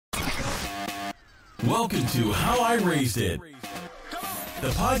Welcome to How I Raised It, the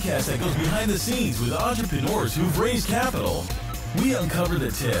podcast that goes behind the scenes with entrepreneurs who've raised capital. We uncover the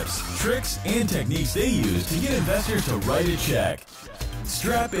tips, tricks, and techniques they use to get investors to write a check.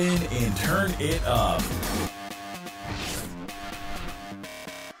 Strap in and turn it up.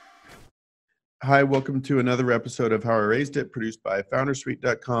 Hi, welcome to another episode of How I Raised It, produced by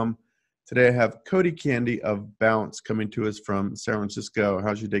foundersuite.com. Today I have Cody Candee of Bounce coming to us from San Francisco.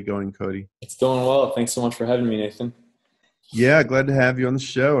 How's your day going, Cody? It's going well. Thanks so much for having me, Nathan. Yeah, glad to have you on the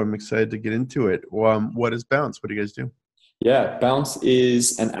show. I'm excited to get into it. What is Bounce? What do you guys do? Yeah, Bounce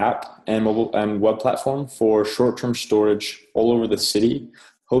is an app and mobile and web platform for short-term storage all over the city,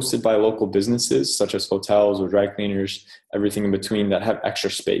 hosted by local businesses such as hotels or dry cleaners, everything in between that have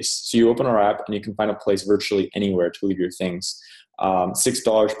extra space. So you open our app and you can find a place virtually anywhere to leave your things.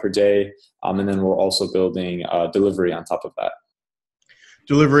 $6 per day, and then we're also building delivery on top of that.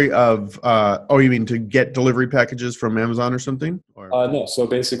 Delivery of, you mean to get delivery packages from Amazon or something? No, so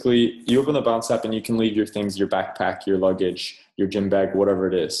basically you open the Bounce app and you can leave your things, your backpack, your luggage, your gym bag, whatever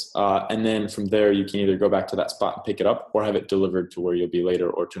it is. And then from there, you can either go back to that spot and pick it up or have it delivered to where you'll be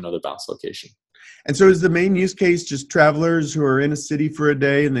later or to another Bounce location. And so is the main use case just travelers who are in a city for a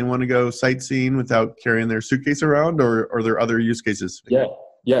day and they want to go sightseeing without carrying their suitcase around, or are there other use cases?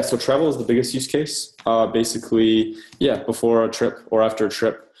 Yeah. So travel is the biggest use case. Basically, before a trip or after a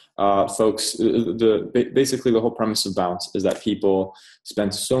trip, folks, basically the whole premise of Bounce is that people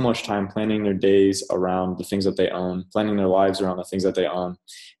spend so much time planning their days around the things that they own, planning their lives around the things that they own.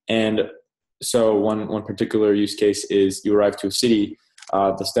 And so one particular use case is you arrive to a city.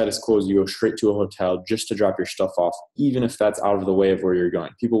 The status quo is you go straight to a hotel just to drop your stuff off, even if that's out of the way of where you're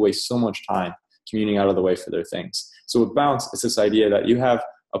going. People waste so much time commuting out of the way for their things. So with Bounce, it's this idea that you have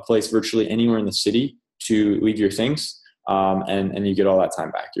a place virtually anywhere in the city to leave your things, and you get all that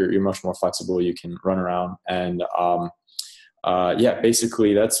time back. You're much more flexible. You can run around and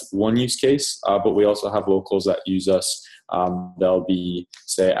basically that's one use case. But we also have locals that use us. They'll be,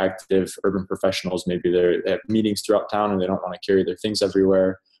 say, active urban professionals. Maybe they have meetings throughout town and they don't want to carry their things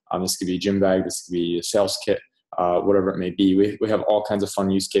everywhere. This could be a gym bag. This could be a sales kit, whatever it may be. We have all kinds of fun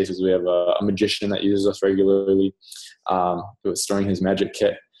use cases. We have a magician that uses us regularly, storing his magic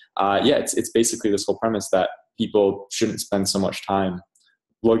kit. It's basically this whole premise that people shouldn't spend so much time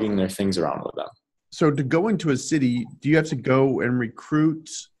lugging their things around with them. So to go into a city, do you have to go and recruit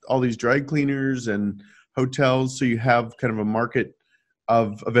all these dry cleaners and hotels so you have kind of a market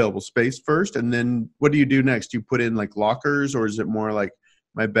of available space first? And then what do you do next? Do you put in like lockers, or is it more like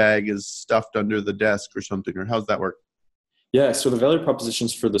my bag is stuffed under the desk or something, or how's that work? Yeah, so the value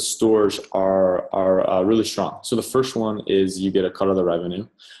propositions for the stores are really strong. So the first one is you get a cut of the revenue.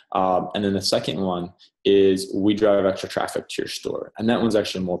 And then the second one is we drive extra traffic to your store. And that one's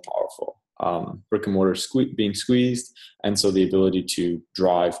actually more powerful. Brick and mortar being squeezed. And so the ability to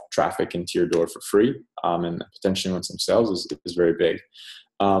drive traffic into your door for free and potentially win some sales is very big.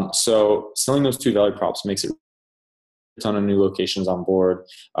 So selling those two value props makes it a ton of new locations on board.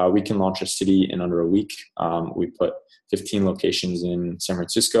 We can launch a city in under a week. We put 15 locations in San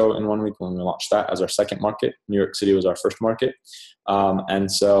Francisco in 1 week when we launched that as our second market. New York City was our first market. And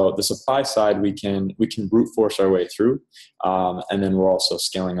so the supply side, we can brute force our way through. And then we're also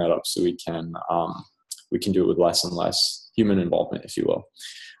scaling that up so we can do it with less and less human involvement, if you will.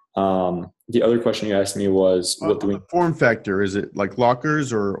 The other question you asked me was, what do we... The form factor, is it like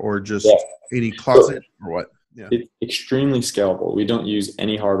lockers or just any closet or what? Yeah. It's extremely scalable. We don't use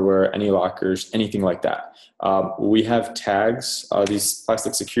any hardware, any lockers, anything like that. We have tags, these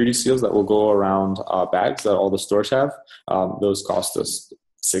plastic security seals that will go around bags that all the stores have. Those cost us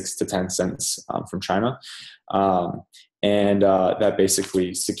 6 to 10 cents from China. And that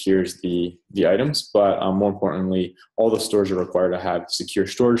basically secures the items. But more importantly, all the stores are required to have secure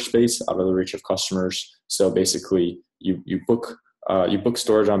storage space out of the reach of customers. So basically, you book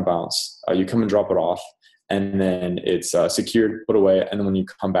storage on Bounce. You come and drop it off. And then it's secured, put away, and then when you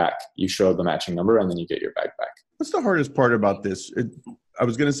come back, you show the matching number, and then you get your bag back. What's the hardest part about this? I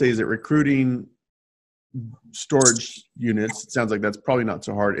was going to say, is it recruiting storage units? It sounds like that's probably not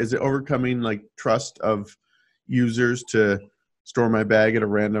so hard. Is it overcoming like trust of users to store my bag at a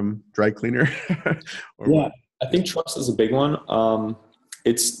random dry cleaner? I think trust is a big one.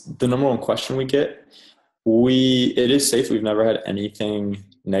 It's the number one question we get. It is safe. We've never had anything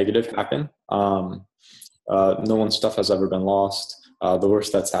negative happen. No one's stuff has ever been lost. The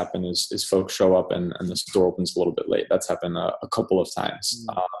worst that's happened is folks show up and the store opens a little bit late. That's happened a couple of times.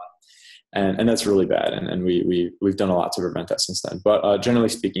 And that's really bad. And we've done a lot to prevent that since then. But generally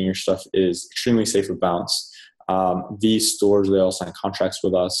speaking, your stuff is extremely safe with Bounce. These stores, they all sign contracts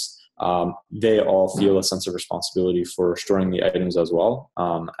with us. they all feel a sense of responsibility for storing the items as well.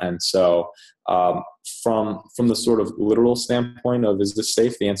 And so from the sort of literal standpoint of is this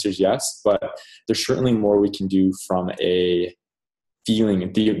safe, the answer is yes, but there's certainly more we can do from a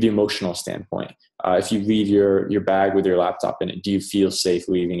feeling, the emotional standpoint. If you leave your bag with your laptop in it, do you feel safe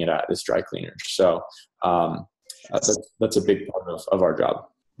leaving it at this dry cleaner? So that's a big part of our job.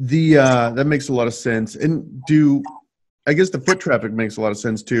 That makes a lot of sense. And I guess the foot traffic makes a lot of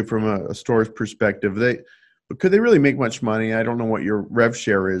sense too from a store's perspective. Could they really make much money? I don't know what your rev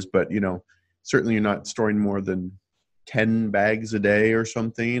share is, but certainly you're not storing more than 10 bags a day or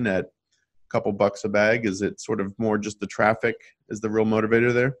something at a couple bucks a bag. Is it sort of more just the traffic is the real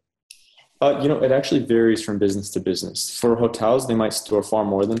motivator there? It actually varies from business to business. For hotels, they might store far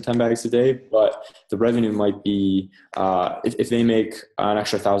more than 10 bags a day, but the revenue might be, if they make an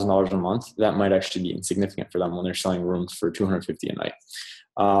extra $1,000 a month, that might actually be insignificant for them when they're selling rooms for $250 a night.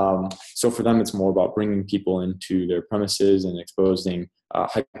 So for them, it's more about bringing people into their premises and exposing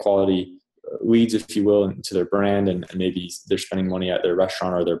high quality leads, if you will, into their brand, and maybe they're spending money at their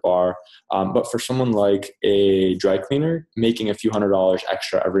restaurant or their bar. But for someone like a dry cleaner, making a few $100s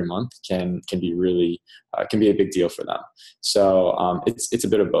extra every month can be really can be a big deal for them. So it's a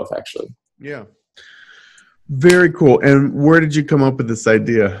bit of both, actually. Yeah, very cool. And where did you come up with this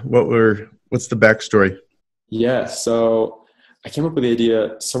idea? What's the backstory? Yeah, so I came up with the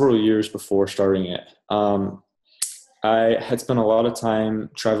idea several years before starting it. I had spent a lot of time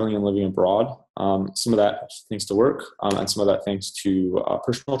traveling and living abroad. Some of that thanks to work, and some of that thanks to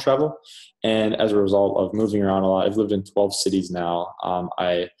personal travel. And as a result of moving around a lot, I've lived in 12 cities now.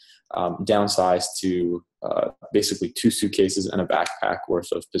 I downsized to basically 2 suitcases and a backpack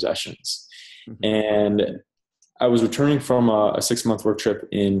worth of possessions. Mm-hmm. And I was returning from a 6-month work trip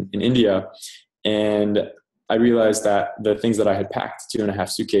in India, and I realized that the things that I had packed, 2.5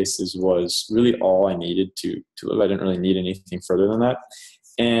 suitcases, was really all I needed to live. I didn't really need anything further than that.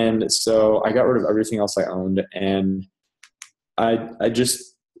 And so I got rid of everything else I owned. And I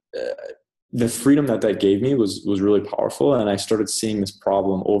just, the freedom that gave me was really powerful. And I started seeing this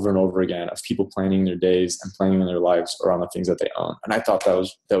problem over and over again of people planning their days and planning their lives around the things that they own. And I thought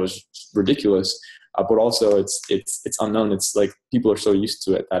that was ridiculous. But also it's unknown. It's like people are so used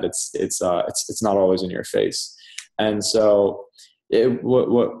to it that it's not always in your face. And so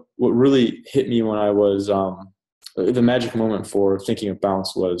what really hit me when I was the magic moment for thinking of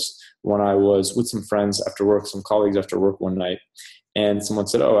Bounce was when I was with some friends after work, some colleagues after work one night, and someone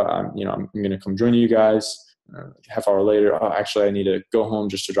said, "Oh, I'm going to come join you guys." Half hour later, "Oh, actually, I need to go home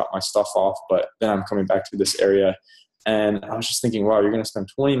just to drop my stuff off, but then I'm coming back to this area." And I was just thinking, wow, you're going to spend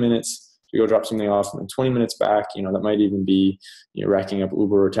 20 minutes to go drop something off, and then 20 minutes back, that might even be, racking up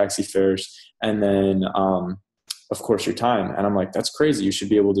Uber or taxi fares. And then, of course, your time. And I'm like, that's crazy. You should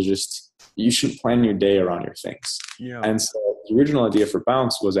be able to you should plan your day around your things. Yeah. And so the original idea for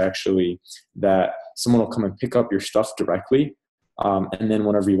Bounce was actually that someone will come and pick up your stuff directly. And then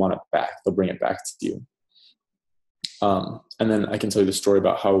whenever you want it back, they'll bring it back to you. And then I can tell you the story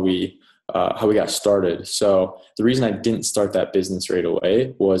about how we got started. So the reason I didn't start that business right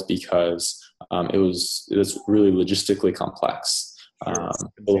away was because it was really logistically complex.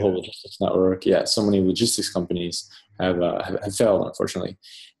 The whole logistics network, so many logistics companies have failed, unfortunately.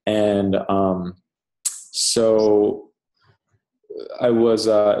 And so I was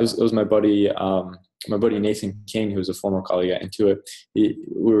it was my buddy Nathan King, who was a former colleague at Intuit. We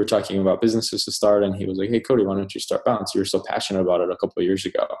were talking about businesses to start, and he was like, "Hey, Cody, why don't you start Bounce? You were so passionate about it a couple of years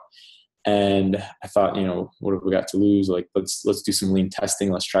ago." And I thought, what have we got to lose? Like, let's do some lean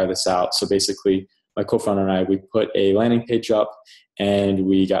testing. Let's try this out. So basically, my co-founder and I, we put a landing page up, and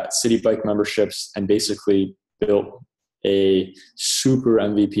we got city bike memberships, and basically built a super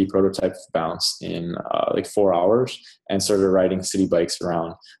MVP prototype of Bounce in like 4 hours, and started riding city bikes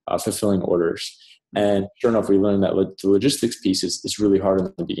around, fulfilling orders. And sure enough, we learned that the logistics piece is really hard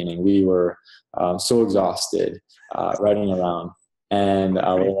in the beginning. We were so exhausted riding around. And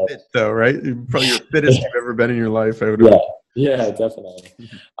we're fit though, right? Probably your fittest you've ever been in your life, I would Yeah, definitely.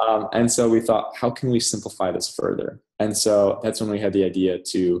 And so we thought, how can we simplify this further? And so that's when we had the idea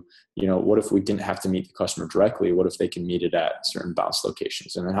to, what if we didn't have to meet the customer directly? What if they can meet it at certain Bounce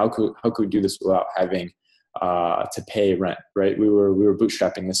locations? And then how could we do this without having to pay rent, right? We were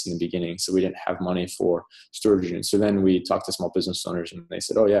bootstrapping this in the beginning, so we didn't have money for storage units. So then we talked to small business owners, and they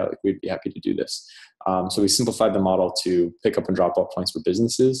said, "Oh yeah, we'd be happy to do this." So we simplified the model to pick up and drop off points for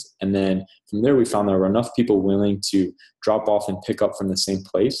businesses, and then from there we found there were enough people willing to drop off and pick up from the same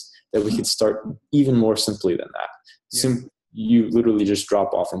place that we could start even more simply than that. you literally just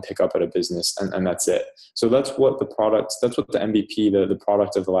drop off and pick up at a business, and that's it. So that's what the MVP, the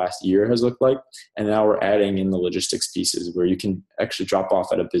product of the last year has looked like. And now we're adding in the logistics pieces where you can actually drop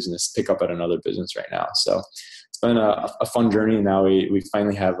off at a business, pick up at another business right now. So it's been a fun journey. And now we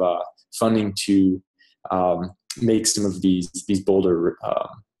finally have funding to make some of these bolder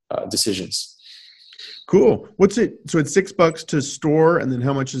decisions. Cool. What's it? So it's $6 to store, and then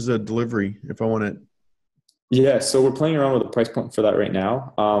how much is a delivery if I want it? Yeah, so we're playing around with a price point for that right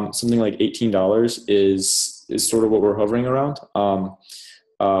now. Something like $18 is sort of what we're hovering around,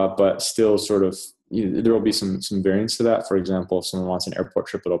 but still sort of there will be some variance to that. For example, if someone wants an airport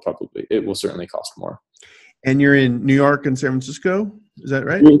trip, it will certainly cost more. And you're in New York and San Francisco, is that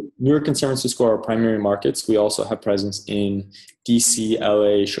right? New York and San Francisco are our primary markets. We also have presence in DC,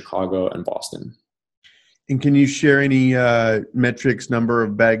 LA, Chicago, and Boston. And can you share any metrics, number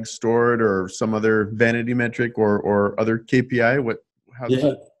of bags stored, or some other vanity metric or other KPI?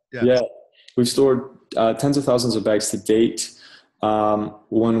 Yeah. We've stored tens of thousands of bags to date.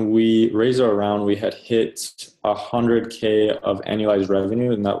 When we raised our round, we had hit 100K of annualized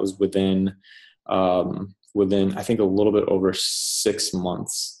revenue, and that was within I think a little bit over 6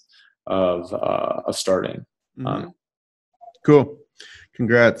 months of starting. Cool.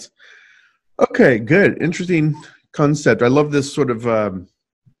 Congrats. Okay, good. Interesting concept. I love this sort of,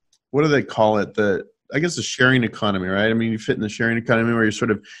 what do they call it? I guess the sharing economy, right? I mean, you fit in the sharing economy where you're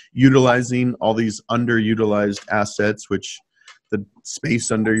sort of utilizing all these underutilized assets, which the space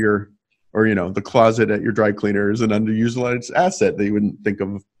under the closet at your dry cleaner is an underutilized asset that you wouldn't think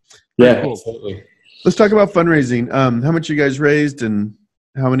of. Yeah, cool. Absolutely. Let's talk about fundraising. How much you guys raised and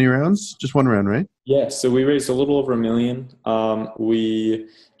how many rounds? Just one round, right? Yeah, so we raised a little over $1 million. We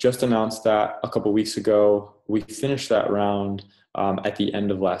just announced that a couple of weeks ago. We finished that round at the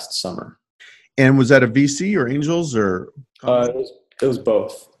end of last summer. And was that a VC or angels or? It was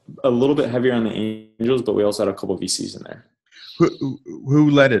both. A little bit heavier on the angels, but we also had a couple of VCs in there. Who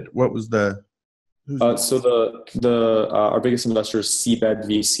led it? What was the? So our biggest investor is Seabed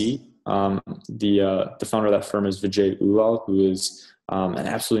VC. The founder of that firm is Vijay Ulal, who is an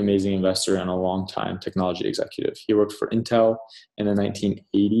absolutely amazing investor and a long-time technology executive. He worked for Intel in the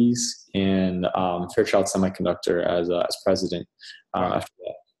 1980s and Fairchild Semiconductor as president after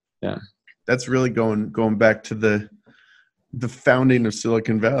that. Yeah, that's really going back to the founding of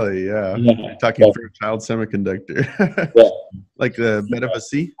Silicon Valley. Yeah. Talking Fairchild Semiconductor. Yeah. Like the bed of a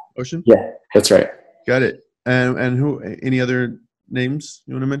sea, ocean. Yeah, that's right. Got it. And who? Any other names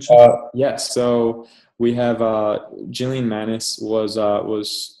you want to mention? Yeah. So we have Jillian Manis was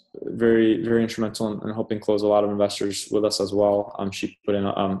very, very instrumental in helping close a lot of investors with us as well. She put in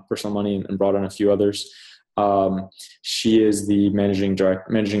personal money and brought in a few others. She is the managing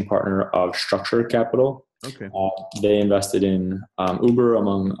partner of Structured Capital. Okay. They invested in Uber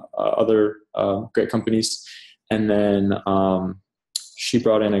among other great companies, and then she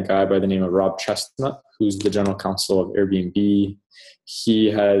brought in a guy by the name of Rob Chestnut, who's the general counsel of Airbnb. He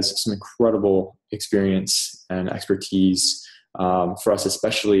has some incredible experience and expertise for us,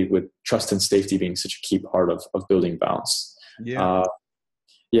 especially with trust and safety being such a key part of building Bounce. Yeah.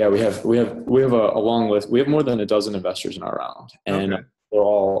 We have a long list. We have more than a dozen investors in our round, and they're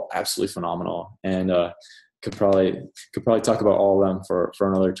all absolutely phenomenal. And could probably talk about all of them for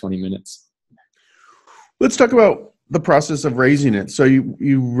another 20 minutes. Let's talk about the process of raising it. So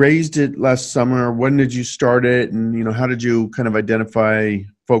you raised it last summer. When did you start it? And, how did you kind of identify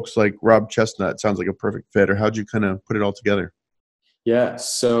folks like Rob Chestnut? Sounds like a perfect fit. Or how'd you kind of put it all together? Yeah.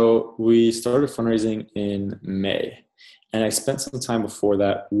 So we started fundraising in May. And I spent some time before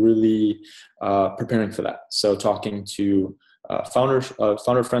that really preparing for that. So talking to founder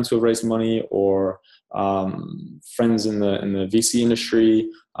friends who have raised money or friends in the VC industry.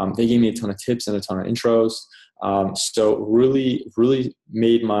 They gave me a ton of tips and a ton of intros. So really, really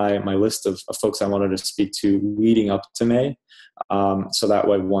made my list of folks I wanted to speak to leading up to May. So that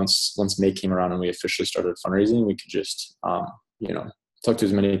way, once May came around and we officially started fundraising, we could just, talk to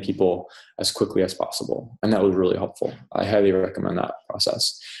as many people as quickly as possible. And that was really helpful. I highly recommend that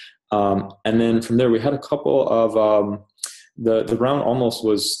process. And then from there, we had a couple of, the round almost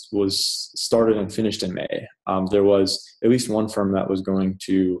was started and finished in May. There was at least one firm that was going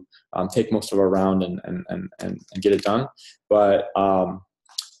to take most of our round and get it done. But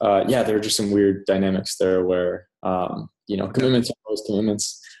there were just some weird dynamics there where, commitments are always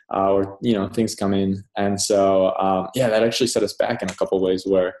commitments, or, things come in. And so, that actually set us back in a couple of ways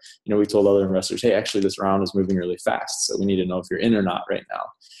where, we told other investors, hey, actually this round is moving really fast. So we need to know if you're in or not right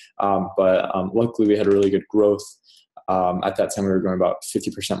now. But luckily we had really good growth. At that time we were growing about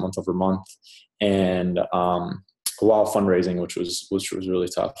 50% month over month. And while fundraising, which was really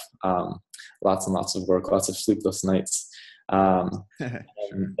tough. Lots and lots of work, lots of sleepless nights. Yeah,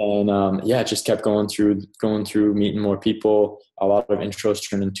 just kept going through, meeting more people. A lot of intros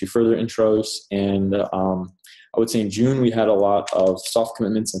turned into further intros. And I would say in June, we had a lot of soft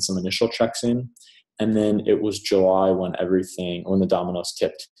commitments and some initial checks in. And then it was July when the dominoes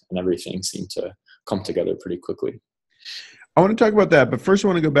tipped and everything seemed to come together pretty quickly. I want to talk about that, but first I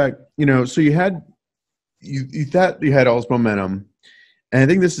want to go back, so you thought you had all this momentum. And I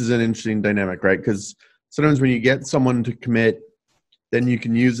think this is an interesting dynamic, right? Because sometimes when you get someone to commit, then you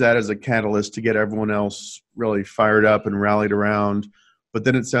can use that as a catalyst to get everyone else really fired up and rallied around. But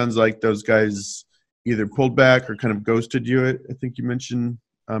then it sounds like those guys either pulled back or kind of ghosted you. I think you mentioned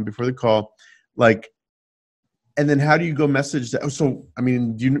before the call. And then how do you go message that? So, I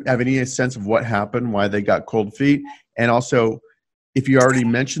mean, do you have any sense of what happened, why they got cold feet? And also, if you already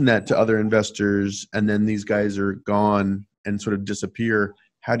mentioned that to other investors and then these guys are gone and sort of disappear,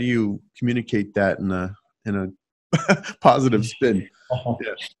 how do you communicate that in a positive spin?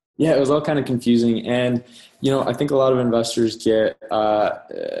 Yeah, it was all kind of confusing. And, I think a lot of investors get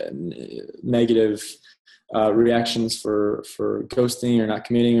negative reactions for ghosting or not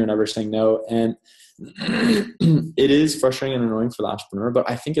committing or never saying no. And it is frustrating and annoying for the entrepreneur, but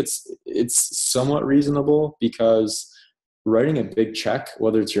I think it's somewhat reasonable because writing a big check,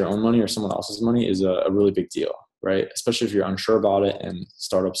 whether it's your own money or someone else's money, is a really big deal, right? Especially if you're unsure about it, and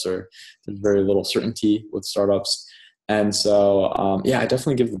there's very little certainty with startups. And so, I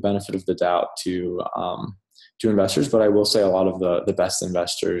definitely give the benefit of the doubt to investors, but I will say a lot of the best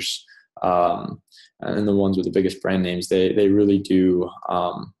investors and the ones with the biggest brand names, they really do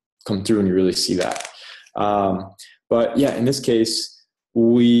come through, and you really see that. But yeah, in this case,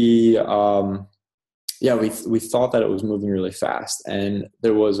 we thought that it was moving really fast. And I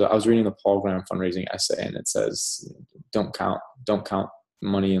was reading the Paul Graham fundraising essay, and it says, don't count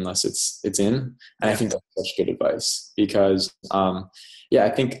money unless it's in. And I think that's such good advice because, I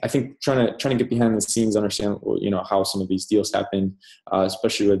think trying to get behind the scenes, understand, how some of these deals happen,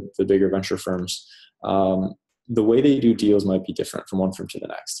 especially with the bigger venture firms. The way they do deals might be different from one firm to the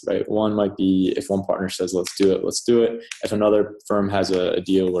next, right? One might be if one partner says, let's do it. If another firm has a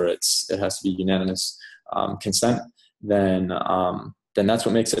deal where it has to be unanimous consent, then that's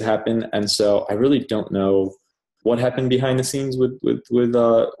what makes it happen. And so I really don't know what happened behind the scenes with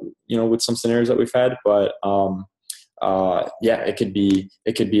some scenarios that we've had, but it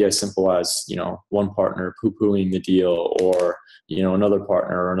could be as simple as, one partner poo-pooing the deal, or, another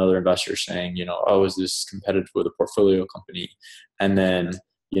partner or another investor saying, oh, is this competitive with a portfolio company? And then,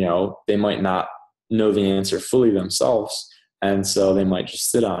 they might not know the answer fully themselves. And so they might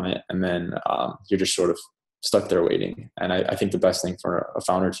just sit on it, and then you're just sort of stuck there waiting. And I think the best thing for a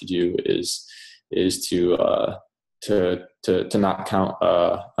founder to do is to not count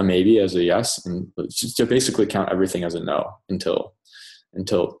a maybe as a yes, and just to basically count everything as a no until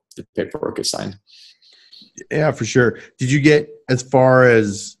the paperwork is signed. Yeah, for sure. Did you get as far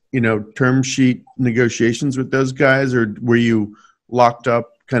as, term sheet negotiations with those guys, or were you locked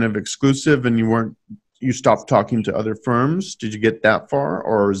up kind of exclusive and you stopped talking to other firms? Did you get that far,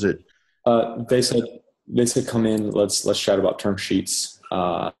 or is it? They said, come in, let's chat about term sheets.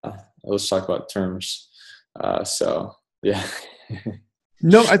 Let's talk about terms. So yeah.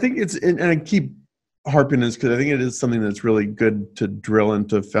 No, I think and I keep harping this because I think it is something that's really good to drill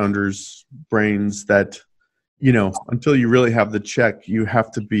into founders' brains that, until you really have the check, you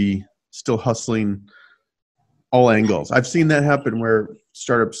have to be still hustling all angles. I've seen that happen where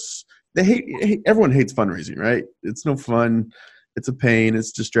startups, everyone hates fundraising, right? It's no fun. It's a pain.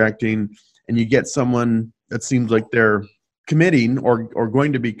 It's distracting. And you get someone that seems like they're committing or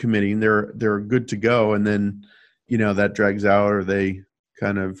going to be committing, they're good to go, and then that drags out, or they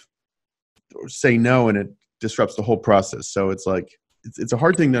kind of say no, and it disrupts the whole process. So it's like it's a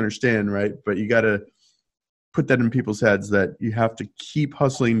hard thing to understand, right? But you got to put that in people's heads that you have to keep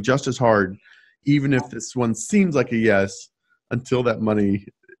hustling just as hard, even if this one seems like a yes, until that money.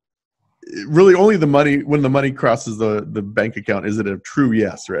 Really, only the money, when the money crosses the bank account, is it a true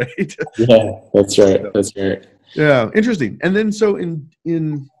yes, right? Yeah, that's right. That's right. Yeah, interesting. And then so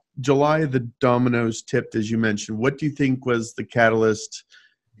in July, the dominoes tipped, as you mentioned. What do you think was the catalyst?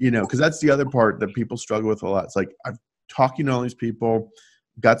 Because that's the other part that people struggle with a lot. It's like, I'm talking to all these people,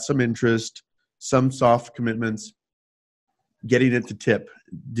 got some interest, some soft commitments, getting it to tip.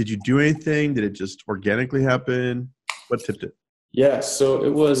 Did you do anything? Did it just organically happen? What tipped it? Yeah, so it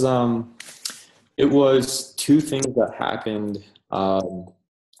was two things that happened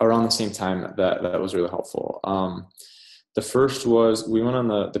around the same time that was really helpful. The first was we went on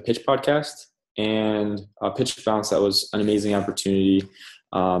the Pitch podcast, and pitched Bounce. That was an amazing opportunity.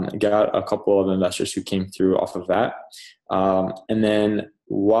 Got a couple of investors who came through off of that. And then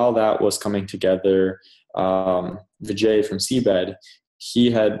while that was coming together, Vijay from Seabed,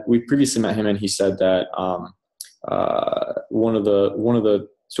 we previously met him, and he said that one of the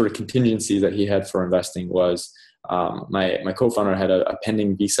sort of contingencies that he had for investing was my co-founder had a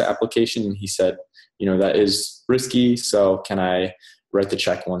pending visa application, and he said, that is risky, so can I write the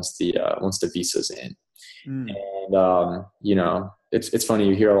check once the visa's in? And it's funny,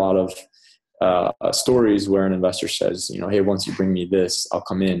 you hear a lot of stories where an investor says, hey, once you bring me this, I'll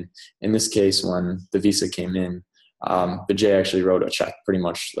come in. In this case, when the visa came in, Vijay actually wrote a check pretty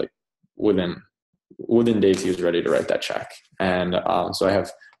much like within days. He was ready to write that check. And so I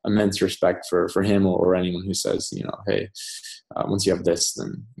have immense respect for him or anyone who says, hey, once you have this,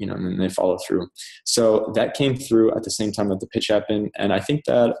 then, and then they follow through. So that came through at the same time that the pitch happened. And I think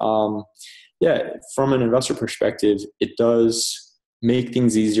that, from an investor perspective, it does make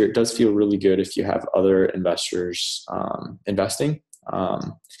things easier. It does feel really good if you have other investors investing.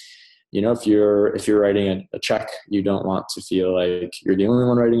 If you're writing a check, you don't want to feel like you're the only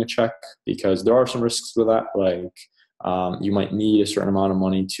one writing a check, because there are some risks with that. Like you might need a certain amount of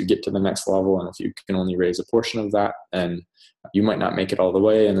money to get to the next level, and if you can only raise a portion of that, and you might not make it all the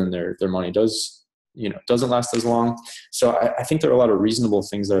way, and then their money doesn't last as long. So I think there are a lot of reasonable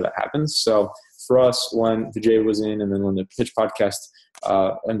things there that happen. So for us, when Vijay was in, and then when the Pitch Podcast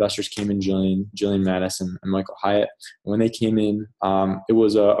investors came in, Jillian Mattis and Michael Hyatt, when they came in, it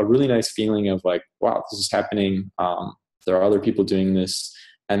was a really nice feeling of like, wow, this is happening. There are other people doing this.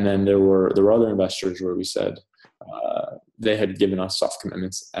 And then there were other investors where we said they had given us soft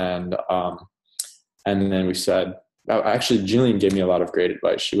commitments, and then we said, actually, Jillian gave me a lot of great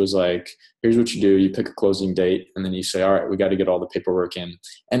advice. She was like, here's what you do. You pick a closing date, and then you say, all right, we got to get all the paperwork in.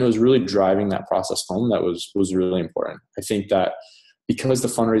 And it was really driving that process home. That was really important. I think that because the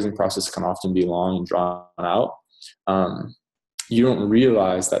fundraising process can often be long and drawn out, you don't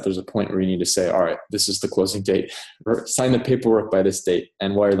realize that there's a point where you need to say, all right, this is the closing date. Sign the paperwork by this date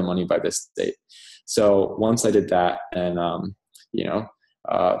and wire the money by this date. So once I did that, and,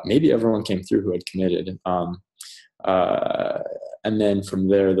 maybe everyone came through who had committed. And then from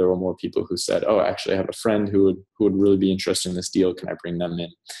there were more people who said, oh, actually I have a friend who would really be interested in this deal. Can I bring them in?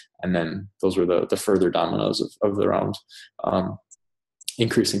 And then those were the further dominoes of the round,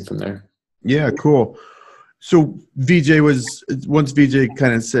 increasing from there. Yeah, cool. So once VJ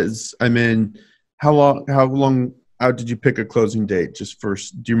kind of says, I'm in, how long out did you pick a closing date? Just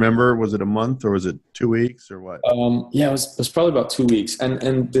first, do you remember, was it a month or was it 2 weeks or what? It was probably about 2 weeks.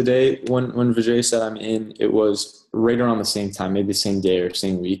 And the day when Vijay said I'm in, it was right around the same time, maybe the same day or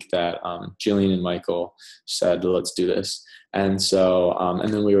same week that Jillian and Michael said, let's do this. And so,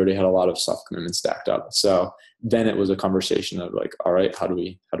 and then we already had a lot of soft commitments stacked up. So then it was a conversation of like, all right, how do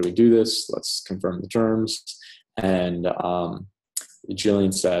we do this? Let's confirm the terms. And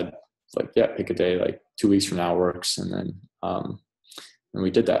Jillian said, like, yeah, pick a day, like 2 weeks from now works. And then we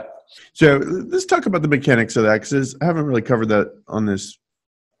did that. So let's talk about the mechanics of that, because I haven't really covered that on this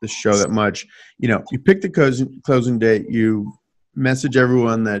show that much. You pick the closing date, you message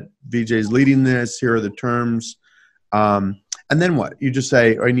everyone that VJ is leading this, here are the terms. And then what? You just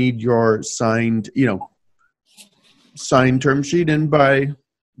say, I need your signed term sheet in by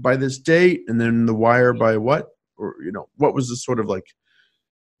this date, and then the wire by what? Or, what was the sort of like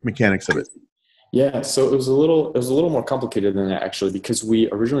mechanics of it? Yeah, so it was a little more complicated than that, actually, because we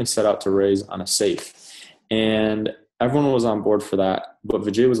originally set out to raise on a safe, and everyone was on board for that, but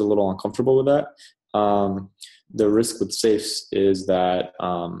Vijay was a little uncomfortable with that. The risk with safes is that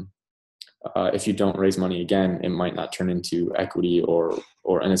if you don't raise money again, it might not turn into equity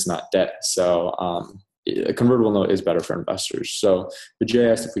and it's not debt. So a convertible note is better for investors. So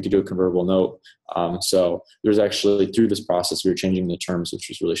Vijay asked if we could do a convertible note. So there's actually, through this process, we were changing the terms, which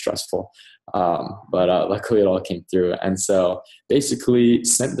was really stressful. But luckily it all came through. And so basically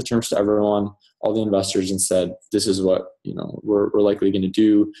sent the terms to everyone, all the investors, and said, this is what, we're likely going to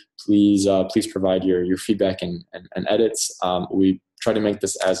do. Please provide your feedback and edits. We try to make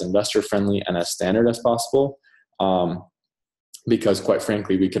this as investor friendly and as standard as possible. Because quite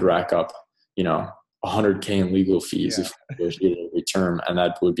frankly, we could rack up, $100K in legal fees if it was every term, and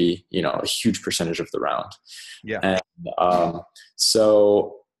that would be, a huge percentage of the round. Yeah. And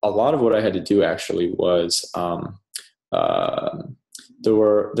so a lot of what I had to do actually was there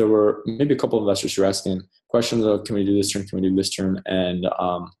were maybe a couple of investors who were asking questions of, can we do this term? Can we do this term? And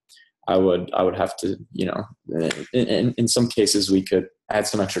I would have to, in some cases we could add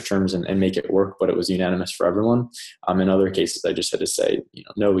some extra terms and make it work, but it was unanimous for everyone. In other cases, I just had to say,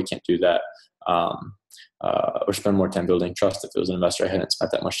 no, we can't do that. or spend more time building trust if it was an investor I hadn't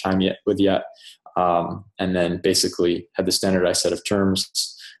spent that much time yet. And then basically had the standardized set of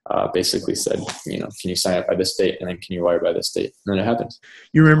terms. Basically said, can you sign up by this date, and then can you wire by this date? And then it happened.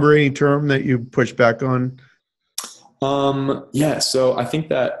 You remember any term that you pushed back on? Yeah. So I think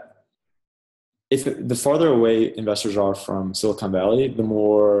that the farther away investors are from Silicon Valley, the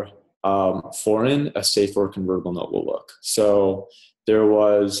more foreign a safe or convertible note will look. So there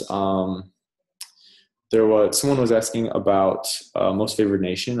was someone was asking about most favored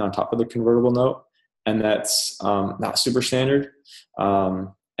nation on top of the convertible note, and that's not super standard.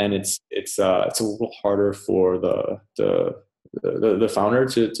 And it's a little harder for the founder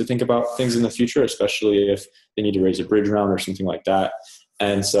to think about things in the future, especially if they need to raise a bridge round or something like that.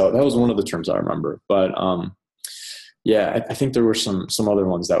 And so that was one of the terms I remember. But I think there were some other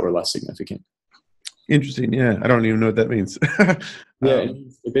ones that were less significant. Interesting. Yeah, I don't even know what that means.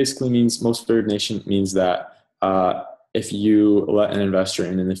 It basically means most favored nation means that if you let an investor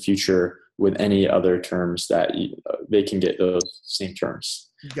in the future with any other terms, that they can get those same terms.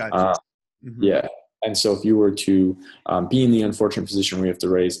 Gotcha. Yeah. And so if you were to be in the unfortunate position where you have to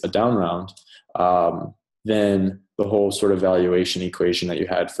raise a down round, then the whole sort of valuation equation that you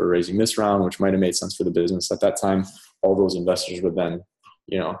had for raising this round, which might have made sense for the business at that time, all those investors would then,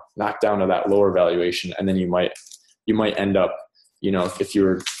 knock down to that lower valuation. And then you might end up, if you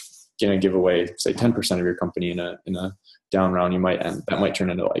were going to give away, say, 10% of your company in a down round, that might turn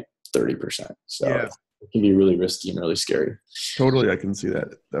into like 30%. So yeah. It can be really risky and really scary. Totally. I can see that.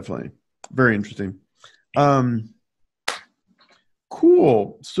 Definitely. Very interesting.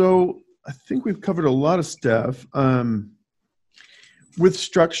 Cool. So I think we've covered a lot of stuff. With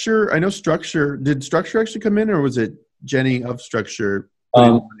Structure, I know Structure, did Structure actually come in, or was it Jenny of Structure?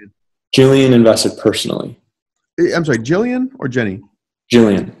 Jillian invested personally. I'm sorry, Jillian or Jenny?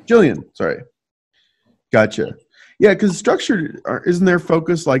 Jillian. Sorry. Gotcha. Yeah, because Structure, isn't their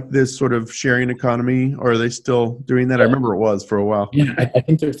focus like this sort of sharing economy, or are they still doing that? I remember it was for a while. Yeah, I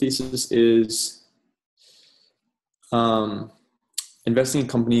think their thesis is investing in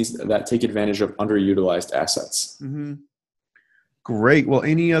companies that take advantage of underutilized assets. Mm-hmm. Great. Well,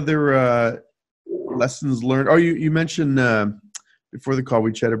 any other lessons learned? Oh, you mentioned before the call,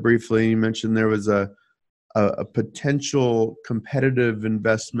 we chatted briefly. You mentioned there was a potential competitive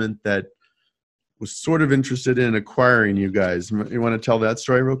investment that was sort of interested in acquiring you guys. You want to tell that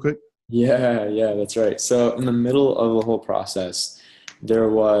story real quick? Yeah, that's right. So in the middle of the whole process, there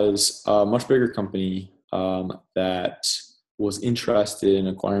was a much bigger company that was interested in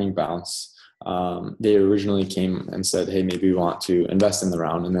acquiring Bounce. They originally came and said, hey, maybe we want to invest in the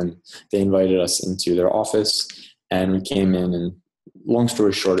round. And then they invited us into their office, and we came in, and long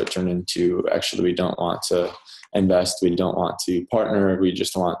story short, it turned into, actually, we don't want to invest. We don't want to partner. We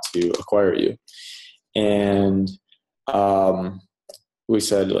just want to acquire you. And we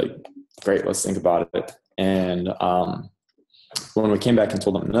said, like, great, let's think about it. And when we came back and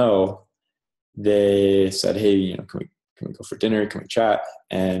told them no, they said, hey, can we go for dinner? Can we chat?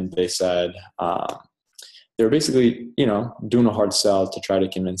 And they said, they were basically, doing a hard sell to try to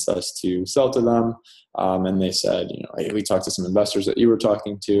convince us to sell to them. And they said, hey, we talked to some investors that you were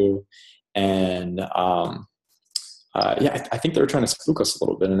talking to. And I think they were trying to spook us a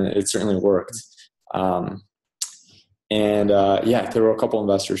little bit, and it certainly worked. There were a couple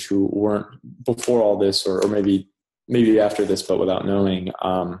investors who weren't before all this, or maybe after this, but without knowing.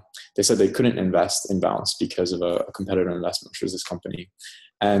 They said they couldn't invest in Bounce because of a competitor investment, which was this company.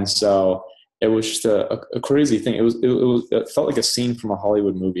 And so it was just a crazy thing. It felt like a scene from a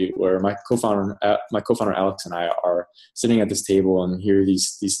Hollywood movie where my co-founder Alex and I are sitting at this table, and here are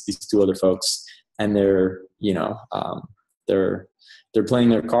these two other folks, and they're playing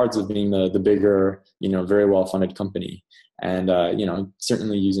their cards of being the bigger, very well-funded company, and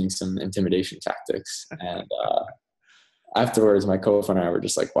certainly using some intimidation tactics. And afterwards, my co-founder and I were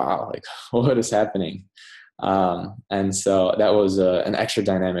just like, wow, like, what is happening? And so that was an extra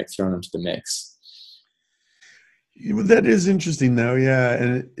dynamic thrown into the mix. That is interesting, though. Yeah.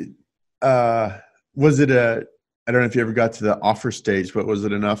 And was it I don't know if you ever got to the offer stage, but was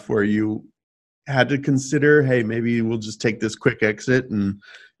it enough where you had to consider, hey, maybe we'll just take this quick exit and,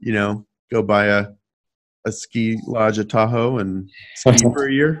 go buy a ski lodge at Tahoe and ski for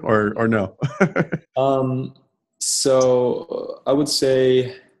a year, or no? So I would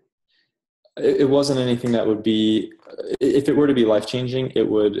say it wasn't anything that would be, if it were to be life-changing, it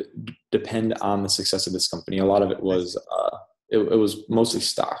would depend on the success of this company. A lot of it was, it was mostly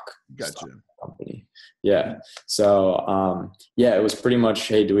stock. Gotcha. Stock company. Yeah. So, it was pretty much,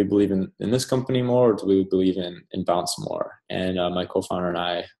 hey, do we believe in this company more, or do we believe in Bounce more? And my co-founder and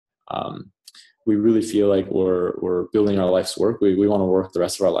I we really feel like we're building our life's work. We want to work the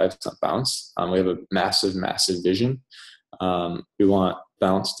rest of our lives on Bounce. We have a massive vision. We want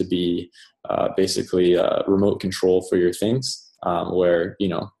Bounce to be basically remote control for your things, where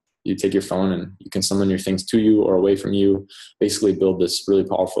you take your phone and you can summon your things to you or away from you. Basically, build this really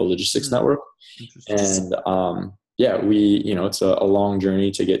powerful logistics network. And it's a long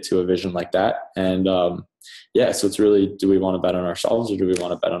journey to get to a vision like that. And so it's really, do we want to bet on ourselves or do we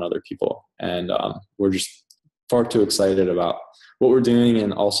want to bet on other people? And we're just far too excited about what we're doing,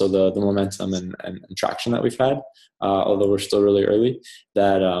 and also the momentum and traction that we've had, although we're still really early,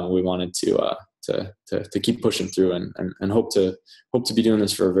 that we wanted to keep pushing through and hope to be doing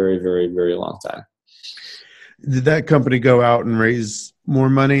this for a very, very, very long time. Did that company go out and raise more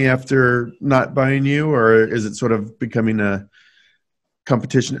money after not buying you, or is it sort of becoming a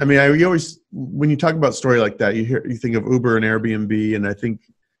competition? I mean, you always, when you talk about a story like that, you think of Uber and Airbnb, and I think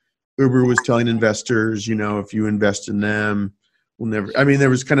Uber was telling investors, if you invest in them, we'll never. I mean, there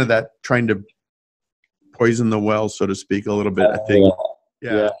was kind of that trying to poison the well, so to speak, a little bit. I think.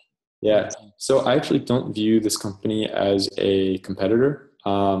 Yeah. So I actually don't view this company as a competitor.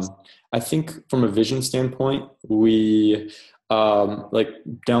 I think from a vision standpoint, we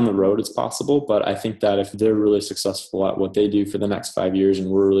down the road it's possible, but I think that if they're really successful at what they do for the next 5 years and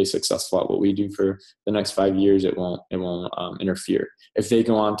we're really successful at what we do for the next 5 years, it won't interfere. If they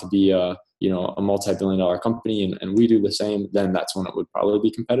go on to be a multi-billion-dollar company and we do the same, then that's when it would probably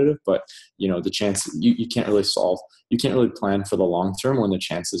be competitive. But the chance, you can't really plan for the long term when the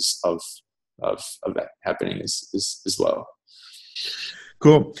chances of that happening is low.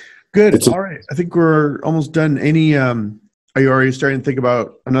 Cool. Good. All right. I think we're almost done. Are you already starting to think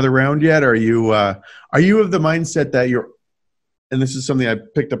about another round yet? Are you of the mindset that and this is something I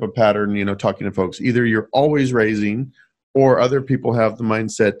picked up a pattern, talking to folks, either you're always raising, or other people have the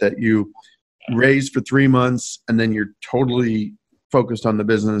mindset that you raise for 3 months and then you're totally focused on the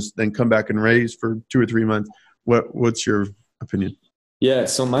business, then come back and raise for 2 or 3 months. What's your opinion? Yeah,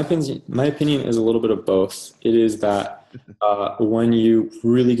 so my opinion is a little bit of both. It is that when you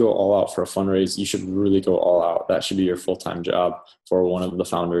really go all out for a fundraise, you should really go all out. That should be your full-time job for one of the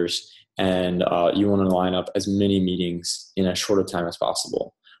founders. And you want to line up as many meetings in as short a time as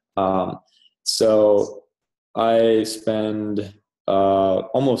possible. So I spend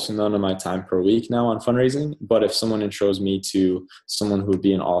almost none of my time per week now on fundraising. But if someone intros me to someone who would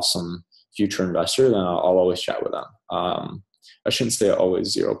be an awesome future investor, then I'll always chat with them. I shouldn't say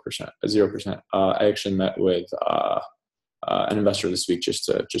always 0%. I actually met with an investor this week just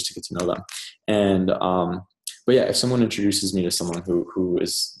to get to know them. And but yeah, if someone introduces me to someone who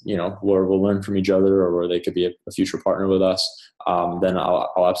is where we'll learn from each other, or where they could be a future partner with us, then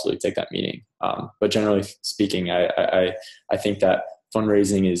I'll absolutely take that meeting. But generally speaking, I think that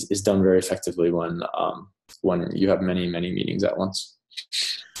fundraising is done very effectively when you have many meetings at once.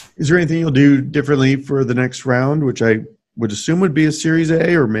 Is there anything you'll do differently for the next round, which I would assume would be a Series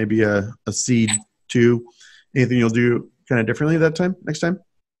A or maybe a seed 2? Anything you'll do kind of differently next time?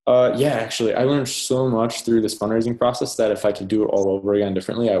 Yeah, actually, I learned so much through this fundraising process that if I could do it all over again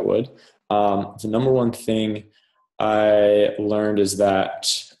differently, I would. The number one thing I learned is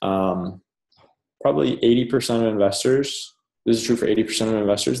that probably 80% of investors, this is true for 80% of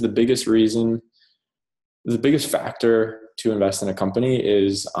investors, the biggest factor to invest in a company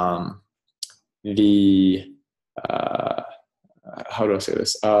is how do I say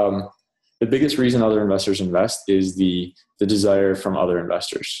this? The biggest reason other investors invest is the desire from other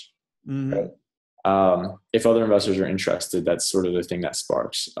investors. Mm-hmm. Right? If other investors are interested, that's sort of the thing that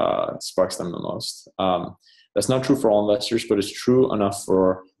sparks them the most. That's not true for all investors, but it's true enough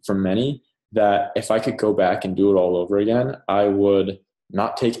for many that if I could go back and do it all over again, I would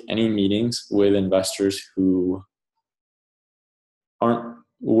not take any meetings with investors who aren't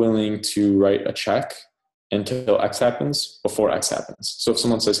willing to write a check until X happens before X happens. So if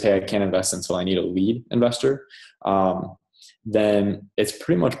someone says, hey, I can't invest until I need a lead investor, then it's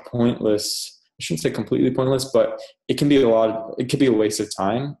pretty much pointless. I shouldn't say completely pointless, but it can be a waste of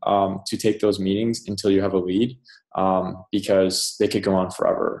time to take those meetings until you have a lead, because they could go on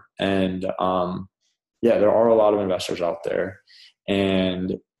forever. And there are a lot of investors out there,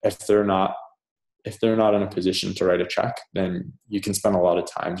 and if they're not in a position to write a check, then you can spend a lot of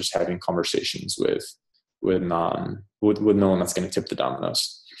time just having conversations with no one that's going to tip the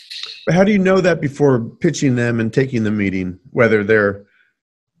dominoes. But how do you know that before pitching them and taking the meeting, whether they're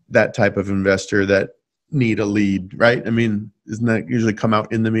that type of investor that need a lead, right? I mean, doesn't that usually come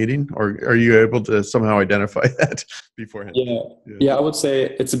out in the meeting, or are you able to somehow identify that beforehand? Yeah, I would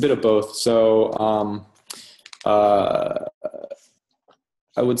say it's a bit of both. So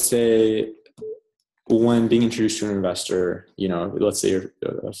I would say when being introduced to an investor, let's say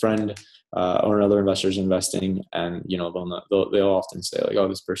a friend or another investor is investing, and they'll often say like, oh,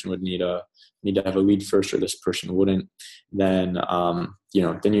 this person would need to have a lead first, or this person wouldn't. Then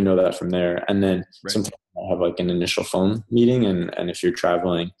then that from there, and then sometimes I have like an initial phone meeting, and if you're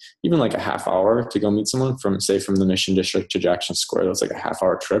traveling even like a half hour to go meet someone from the Mission District to Jackson Square, that's like a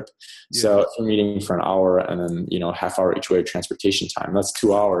half-hour trip. Yeah. So if you're meeting for an hour and then half hour each way of transportation time, that's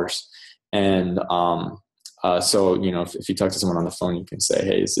 2 hours. And so if you talk to someone on the phone, you can say,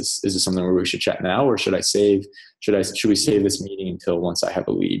 hey, is this something where we should chat now, or should we save this meeting until once I have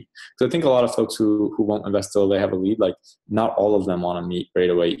a lead? Because I think a lot of folks who won't invest till they have a lead, like not all of them want to meet right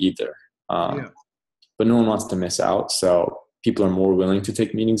away either. But no one wants to miss out, so people are more willing to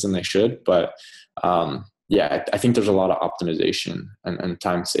take meetings than they should. But I think there's a lot of optimization and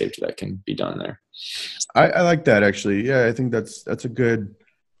time saved that can be done there. I like that, actually. Yeah, I think that's a good,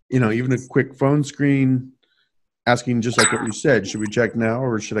 even a quick phone screen, asking just like what you said, should we check now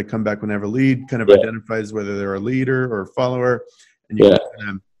or should I come back when I have a lead? Kind of identifies whether they're a leader or a follower, and you can kind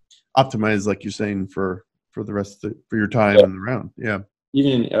of optimize, like you're saying, for the rest for your time in the round. Yeah.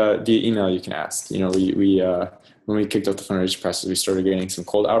 Even via email, you can ask. We when we kicked off the fundraiser process, we started getting some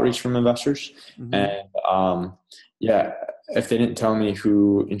cold outreach from investors, and if they didn't tell me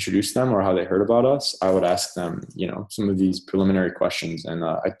who introduced them or how they heard about us, I would ask them, some of these preliminary questions. And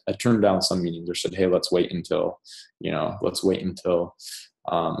I turned down some meetings or said, hey, let's wait until it's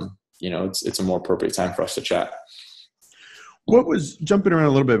a more appropriate time for us to chat. What was, jumping around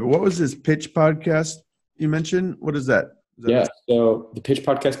a little bit, but what was this pitch podcast you mentioned? What is that? So the pitch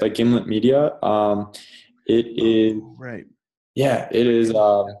podcast by Gimlet Media, it is right. Yeah, it is.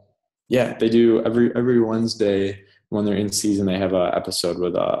 They do every Wednesday when they're in season. They have an episode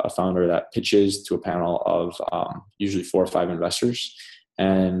with a founder that pitches to a panel of usually 4 or 5 investors,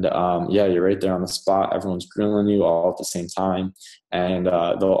 and you're right there on the spot. Everyone's grilling you all at the same time, and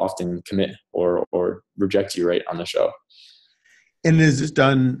they'll often commit or reject you right on the show. And is this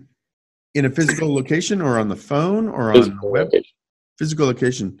done in a physical location or on the phone or on the web? Physical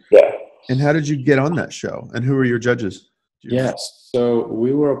location. Yeah. And how did you get on that show? And who were your judges? Yes. So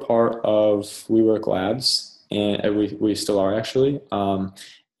we were a part of WeWork Labs, and we still are actually.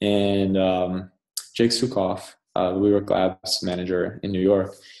 Jake Sukoff, the WeWork Labs manager in New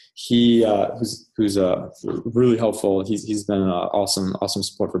York, he who's really helpful. He's been an awesome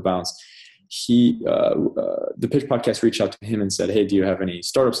support for Bounce. The Pitch Podcast reached out to him and said, hey, do you have any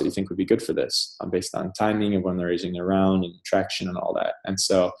startups that you think would be good for this, based on timing of when they're raising their round and traction and all that? And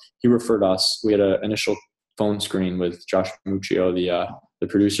so he referred us. We had an initial phone screen with Josh Muccio, the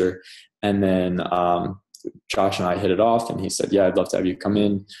producer. And then Josh and I hit it off, and he said, yeah, I'd love to have you come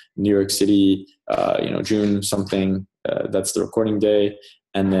in New York City, June something. That's the recording day.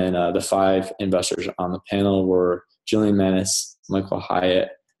 And then the 5 investors on the panel were Jillian Manis, Michael Hyatt,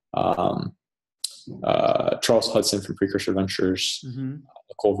 Charles Hudson from Precursor Ventures,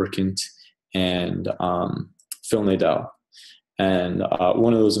 Nicole Verkint, and Phil Nadell. And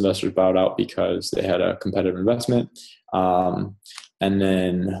one of those investors bowed out because they had a competitive investment. And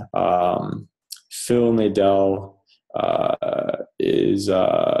then Phil Nadell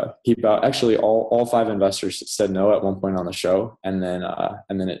he bowed. Actually, all 5 investors said no at one point on the show, and then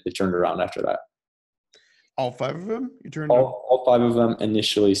it turned around after that. All 5 of them? You turned all 5 of them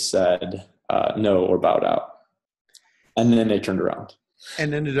initially said no or bowed out, and then they turned around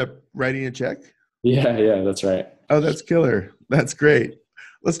and ended up writing a check. Yeah, that's right. Oh, that's killer. That's great.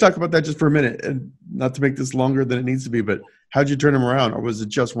 Let's talk about that just for a minute, and not to make this longer than it needs to be, but how'd you turn them around? Or was it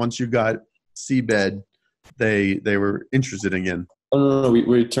just once you got seabed, they were interested again? Oh, no.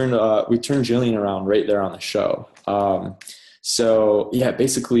 We turned Jillian around right there on the show. So yeah,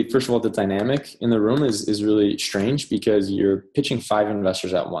 basically, first of all, the dynamic in the room is really strange because you're pitching 5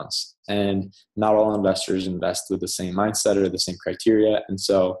 investors at once, and not all investors invest with the same mindset or the same criteria. And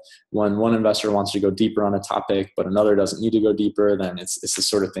so when one investor wants to go deeper on a topic, but another doesn't need to go deeper, then it's the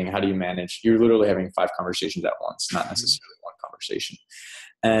sort of thing. How do you manage? You're literally having 5 conversations at once, not necessarily one conversation.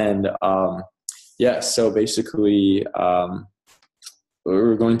 And so basically, we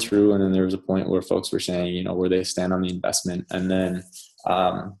were going through, and then there was a point where folks were saying, where they stand on the investment. And then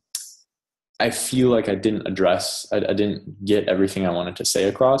I feel like I didn't get everything I wanted to say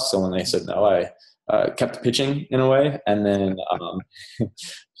across. So when they said no, I kept pitching in a way. And then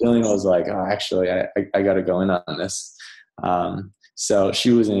Jillian was like, oh, actually, I got to go in on this. So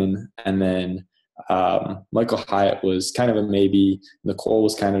she was in, and then Michael Hyatt was kind of a maybe. Nicole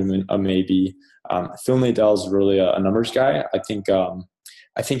was kind of a maybe. Phil Nadell is really a numbers guy. I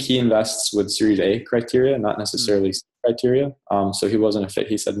think he invests with Series A criteria, not necessarily criteria. So he wasn't a fit.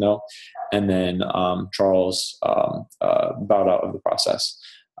 He said no. And then Charles bowed out of the process.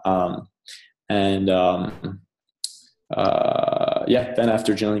 Then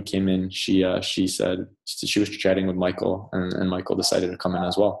after Jillian came in, she said she was chatting with Michael, and Michael decided to come in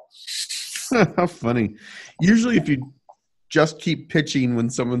as well. How funny. Usually if you just keep pitching when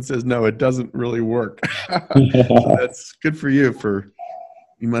someone says no, it doesn't really work. So that's good for you.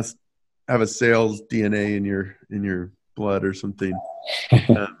 You must have a sales DNA in your blood or something.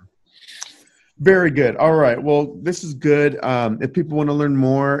 Very good. All right. Well, this is good. If people want to learn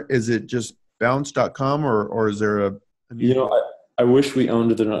more, is it just bounce.com or is there a I wish we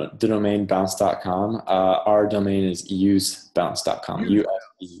owned the domain bounce.com. Our domain is usebounce.com,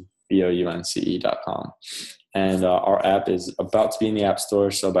 usebounce.com. And our app is about to be in the App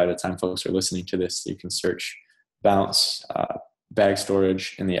Store. So by the time folks are listening to this, you can search Bounce bag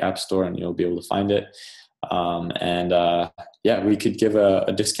storage in the App Store and you'll be able to find it. We could give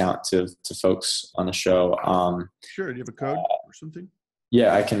a discount to folks on the show. Sure. Do you have a code or something?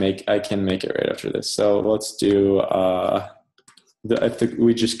 Yeah, I can make it right after this. So let's do I think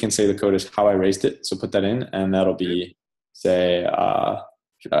we just can say the code is how I raised it. So put that in, and that'll be say 30%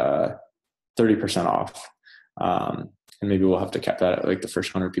 off. And maybe we'll have to cap that at like the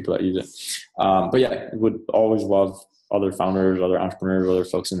first 100 people that use it. Would always love other founders, other entrepreneurs, other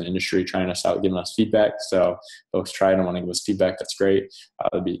folks in the industry trying us out, giving us feedback. So folks try it and want to give us feedback. That's great.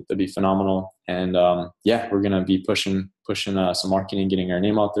 That'd be phenomenal. And we're going to be pushing some marketing, getting our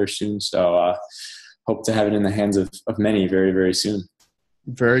name out there soon. So hope to have it in the hands of many very, very soon.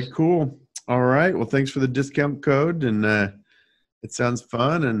 Very cool. All right. Well, thanks for the discount code. And it sounds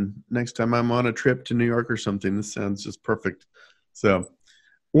fun. And next time I'm on a trip to New York or something, this sounds just perfect. So,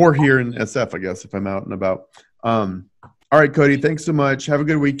 or here in SF, I guess, if I'm out and about. All right, Cody, thanks so much. Have a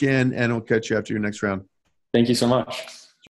good weekend, and we'll catch you after your next round. Thank you so much.